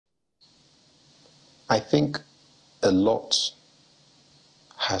I think a lot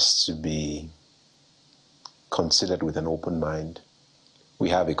has to be considered with an open mind. We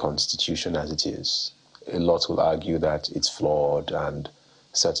have a constitution as it is. A lot will argue that it's flawed and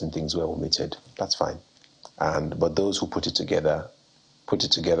certain things were omitted. That's fine. But those who put it together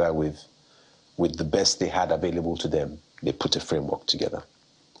with the best they had available to them. They put a framework together.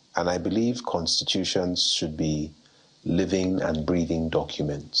 And I believe constitutions should be living and breathing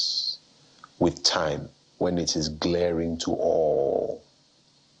documents with time, when it is glaring to all,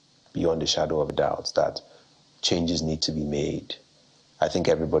 beyond a shadow of a doubt, that changes need to be made. I think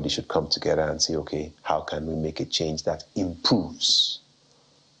everybody should come together and say, okay, how can we make a change that improves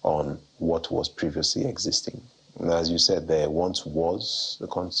on what was previously existing? And as you said, there once was the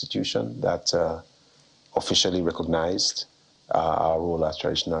Constitution that officially recognized our role as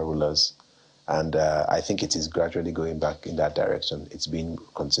traditional rulers. And I think it is gradually going back in that direction. It's being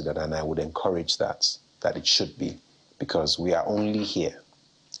considered, and I would encourage that it should be, because we are only here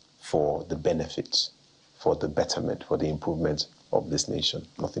for the benefit, for the betterment, for the improvement of this nation,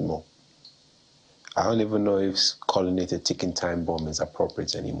 nothing more. I don't even know if calling it a ticking time bomb is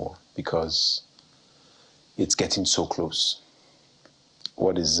appropriate anymore, because it's getting so close.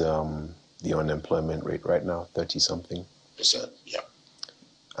 What is the unemployment rate right now? 30-something%. Yeah.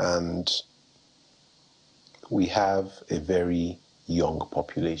 And we have a very young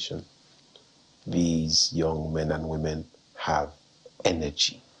population. These young men and women have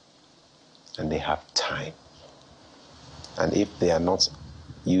energy and they have time. And if they are not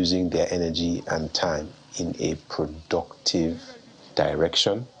using their energy and time in a productive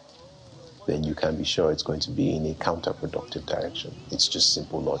direction, then you can be sure it's going to be in a counterproductive direction. It's just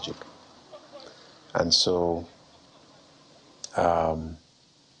simple logic. And so,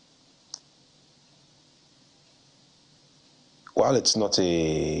 while it's not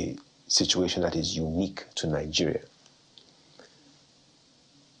a situation that is unique to Nigeria,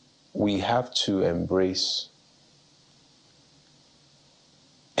 we have to embrace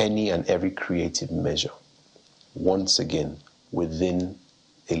any and every creative measure, once again, within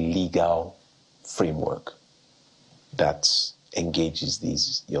a legal framework that engages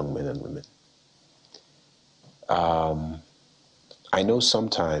these young men and women. I know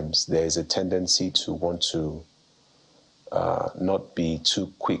sometimes there is a tendency to want to not be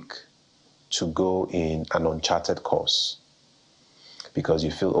too quick to go in an uncharted course, because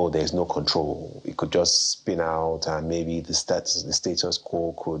you feel, oh, there's no control. It could just spin out, and maybe the status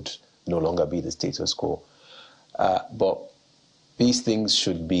quo could no longer be the status quo. But these things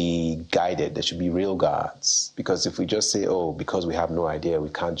should be guided. There should be real guards, because if we just say, oh, because we have no idea, we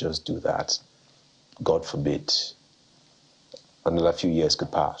can't just do that, God forbid, another few years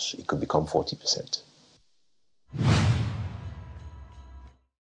could pass. It could become 40%.